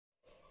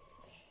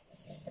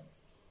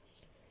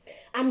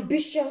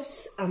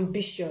Ambitious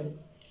ambition.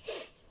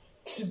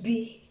 To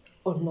be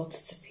or not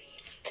to be.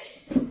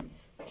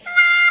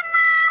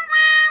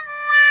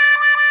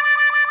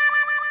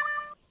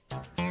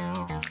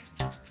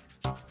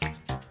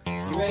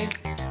 You ready?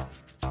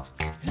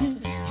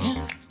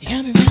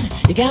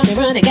 You got me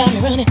running.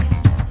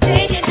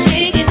 Shake it,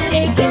 baby.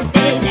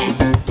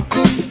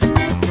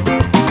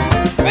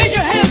 Raise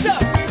your hands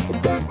up.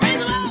 Raise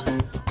them up.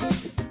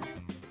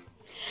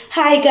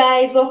 Hi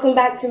guys, welcome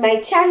back to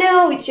my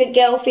channel. It's your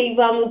girl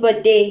Favour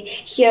Amubode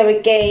here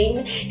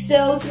again.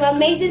 So to my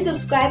amazing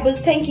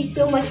subscribers, thank you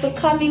so much for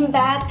coming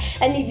back.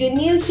 And if you're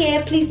new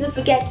here, please don't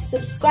forget to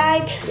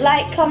subscribe,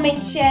 like,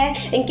 comment, share,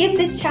 and give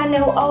this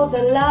channel all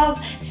the love.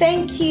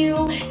 Thank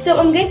you. So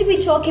I'm going to be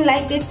talking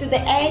like this to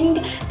the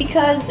end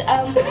because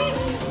I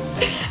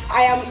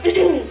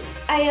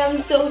am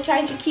so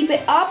trying to keep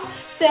it up,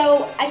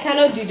 so I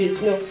cannot do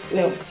this. No.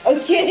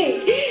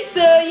 Okay.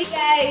 So you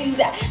guys,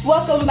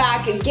 welcome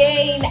back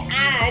again,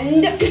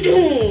 and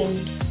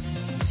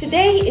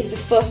today is the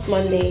first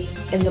Monday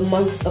in the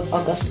month of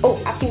August. Oh,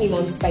 happy new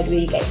month, by the way,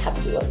 you guys.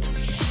 Happy new month.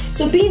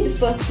 So being the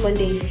first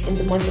Monday in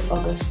the month of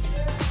August,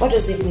 what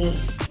does it mean?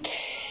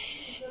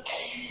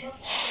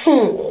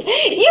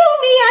 You,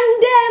 me,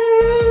 and them.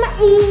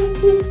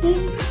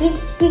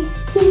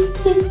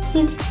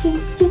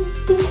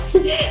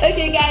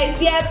 Okay guys,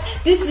 yep,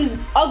 this is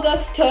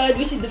August 3rd,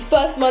 which is the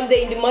first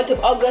Monday in the month of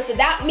August. So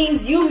that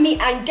means You, Me,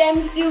 and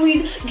Them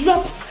series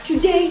drops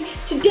today.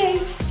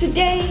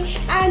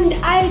 And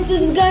it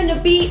is gonna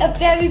be a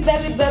very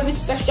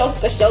special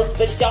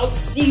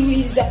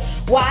series.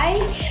 Why?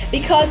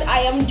 Because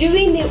I am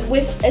doing it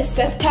with a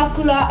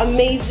spectacular,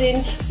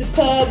 amazing,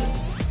 superb,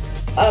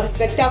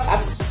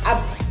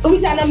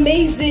 with an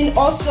amazing,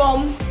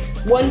 awesome,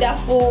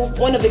 wonderful,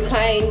 one of a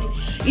kind,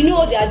 you know,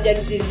 all the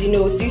adjectives, you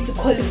know, to use to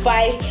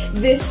qualify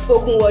this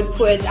spoken word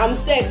poet. I'm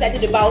so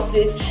excited about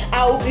it.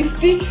 I will be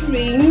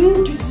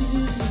featuring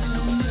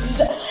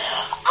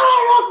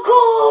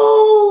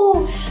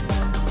Oracle.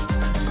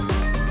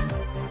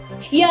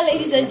 Yeah,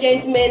 ladies and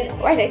gentlemen,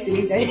 why did I say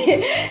this?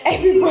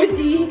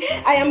 Everybody,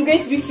 I am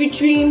going to be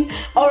featuring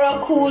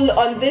Oracle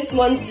on this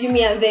month's You,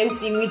 Me, and Them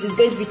series. It's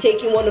going to be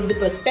taking one of the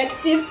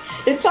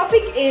perspectives. The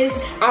topic is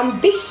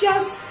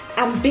ambitious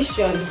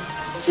ambition.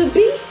 To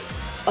be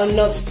or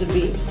not to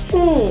be.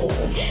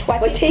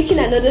 We're taking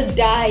another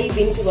dive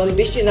into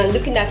ambition and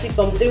looking at it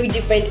from 3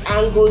 different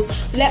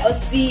angles to let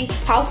us see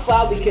how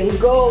far we can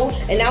go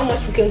and how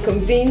much we can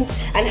convince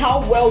and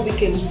how well we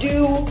can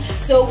do.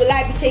 So will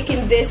I be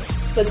taking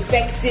this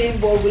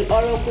perspective or will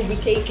Oracle be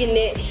taking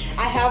it?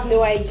 I have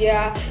no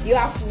idea. You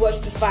have to watch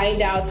to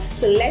find out.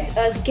 So let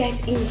us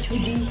get into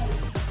the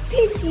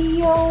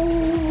video.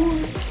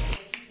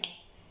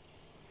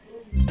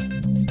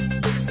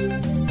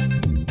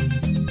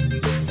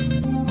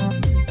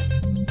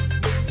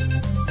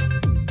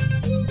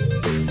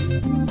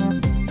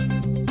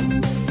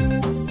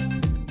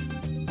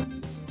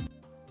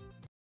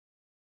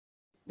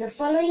 The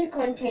following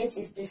content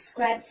is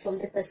described from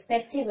the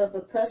perspective of a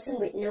person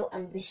with no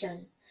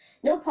ambition.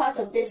 No part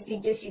of this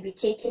video should be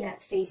taken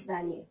at face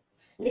value.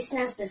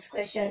 Listener's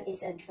discretion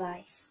is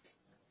advised.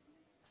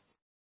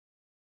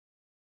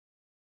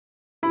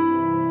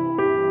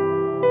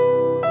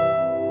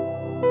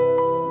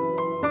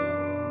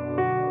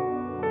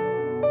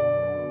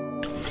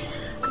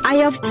 I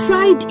have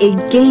tried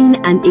again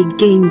and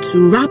again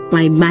to wrap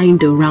my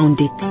mind around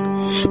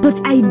it,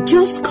 but I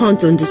just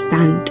can't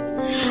understand.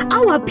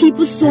 How are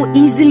people so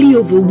easily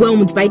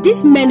overwhelmed by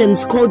this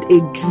menace called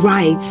a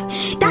drive?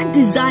 That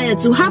desire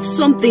to have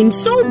something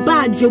so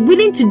bad you're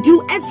willing to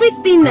do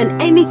everything and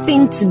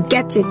anything to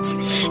get it.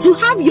 To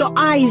have your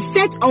eyes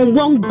set on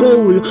one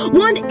goal,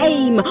 one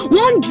aim,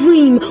 one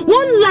dream,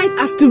 one life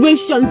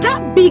aspiration,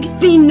 that big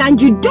thing,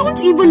 and you don't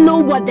even know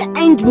what the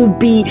end will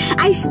be.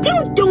 I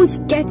still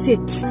don't get it.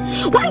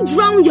 Why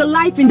drown your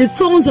life in the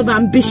thorns of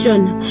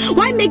ambition?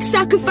 Why make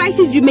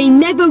sacrifices you may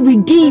never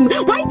redeem?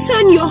 Why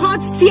turn your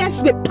heart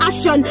fierce with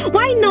passion?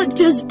 Why not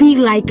just be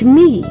like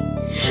me?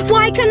 For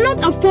I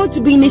cannot afford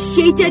to be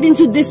initiated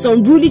into this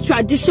unruly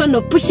tradition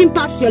of pushing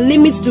past your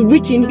limits to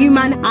reach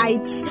inhuman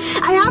heights.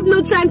 I have no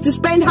time to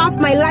spend half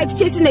my life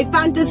chasing a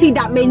fantasy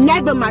that may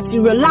never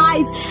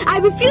materialize.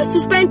 I refuse to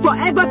spend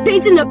forever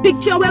painting a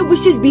picture where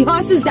wishes be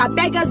horses that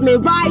beggars may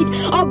ride,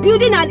 or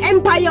building an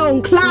empire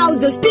on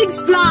clouds as pigs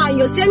fly and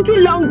your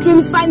century-long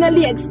dreams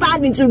finally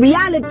expand into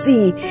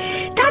reality.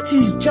 That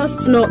is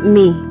just not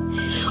me.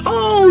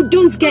 Oh,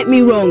 don't get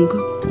me wrong.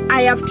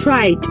 I have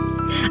tried.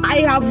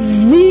 I have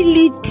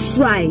really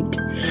tried.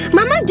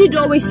 Mama did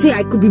always say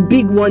I could be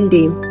big one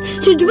day.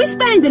 She'd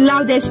whisper in the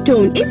loudest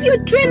tone, if you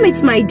dream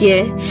it, my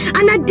dear.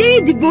 And her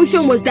daily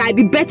devotion was that I'd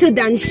be better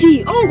than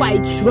she. Oh, I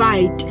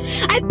tried.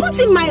 I put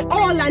in my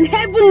all and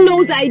heaven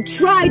knows I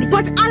tried.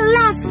 But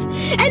alas,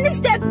 any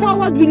step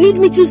forward will lead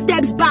me 2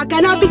 steps back,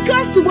 and I'll be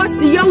cursed to watch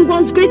the young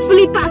ones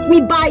gracefully pass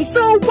me by.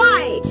 So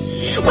why?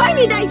 Why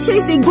need I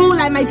chase a goal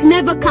I might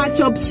never catch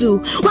up to?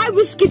 Why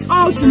risk it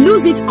all to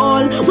lose it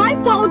all? Why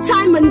fall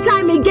time and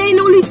time again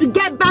only to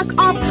get back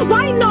up?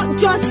 Why not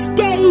just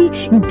stay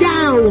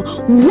down? all.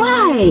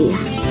 Why?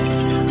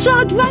 So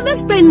I'd rather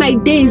spend my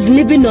days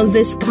living on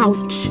this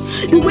couch.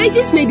 The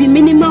wages may be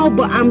minimal,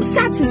 but I'm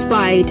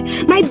satisfied.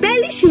 My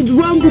belly should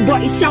rumble,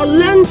 but it shall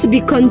learn to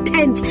be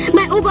content.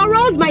 My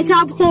overalls might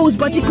have holes,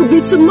 but it could be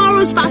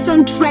tomorrow's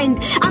fashion trend.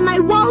 And my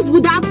walls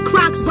would have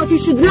cracks, but it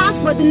should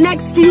last for the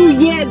next few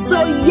years.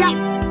 So yes,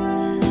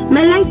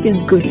 my life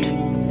is good.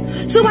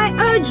 So I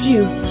urge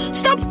you,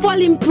 stop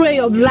falling prey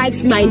of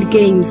life's mind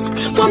games.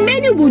 For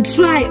many will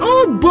try,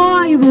 oh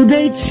boy will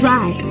they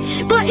try.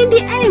 But in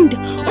the end,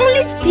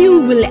 only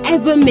few will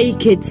ever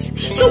make it.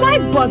 So why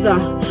bother?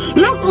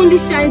 Luck only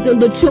shines on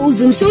the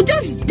chosen, so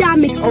just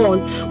damn it all.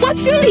 For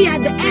truly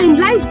at the end,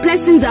 life's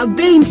blessings are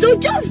vain, so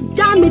just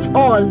damn it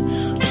all.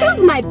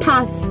 Choose my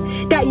path,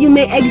 that you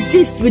may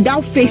exist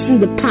without facing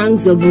the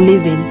pangs of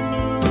living.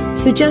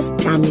 So just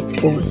damn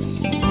it all.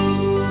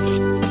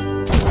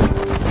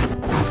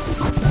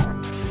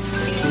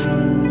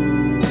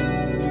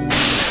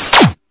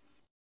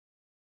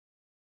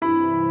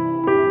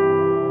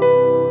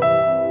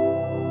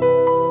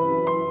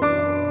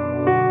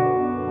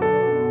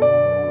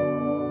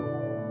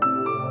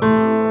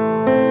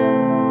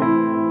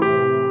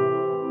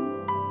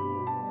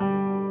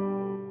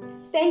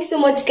 Thanks so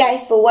much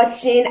guys for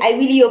watching. I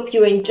really hope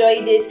you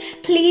enjoyed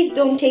it. Please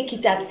don't take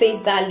it at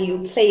face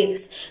value.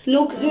 Please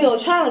look,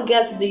 try and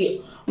get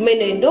the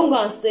meaning. Don't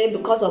go and say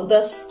because of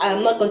this I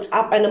am not going to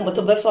have any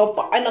motivation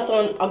for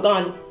anything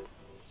again.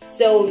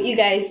 So you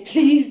guys,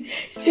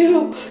 please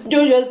don't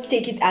just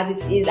take it as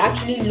it is.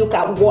 Actually look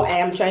at what I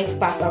am trying to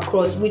pass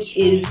across, which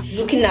is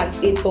looking at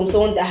it from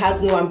someone that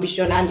has no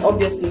ambition, and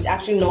obviously it's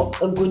actually not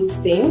a good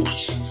thing.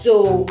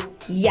 So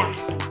yeah.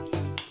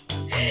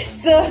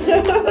 So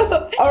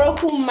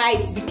Oracle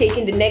might be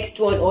taking the next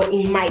one, or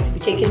he might be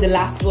taking the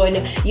last one.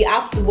 You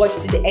have to watch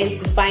to the end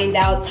to find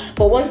out.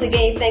 But once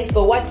again, thanks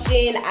for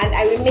watching, and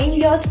I remain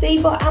yours,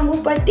 Favour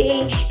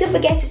Amubode. Don't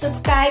forget to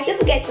subscribe, don't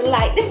forget to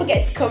like, don't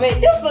forget to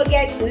comment, don't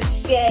forget to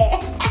share.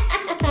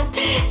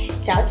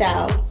 Ciao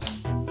ciao.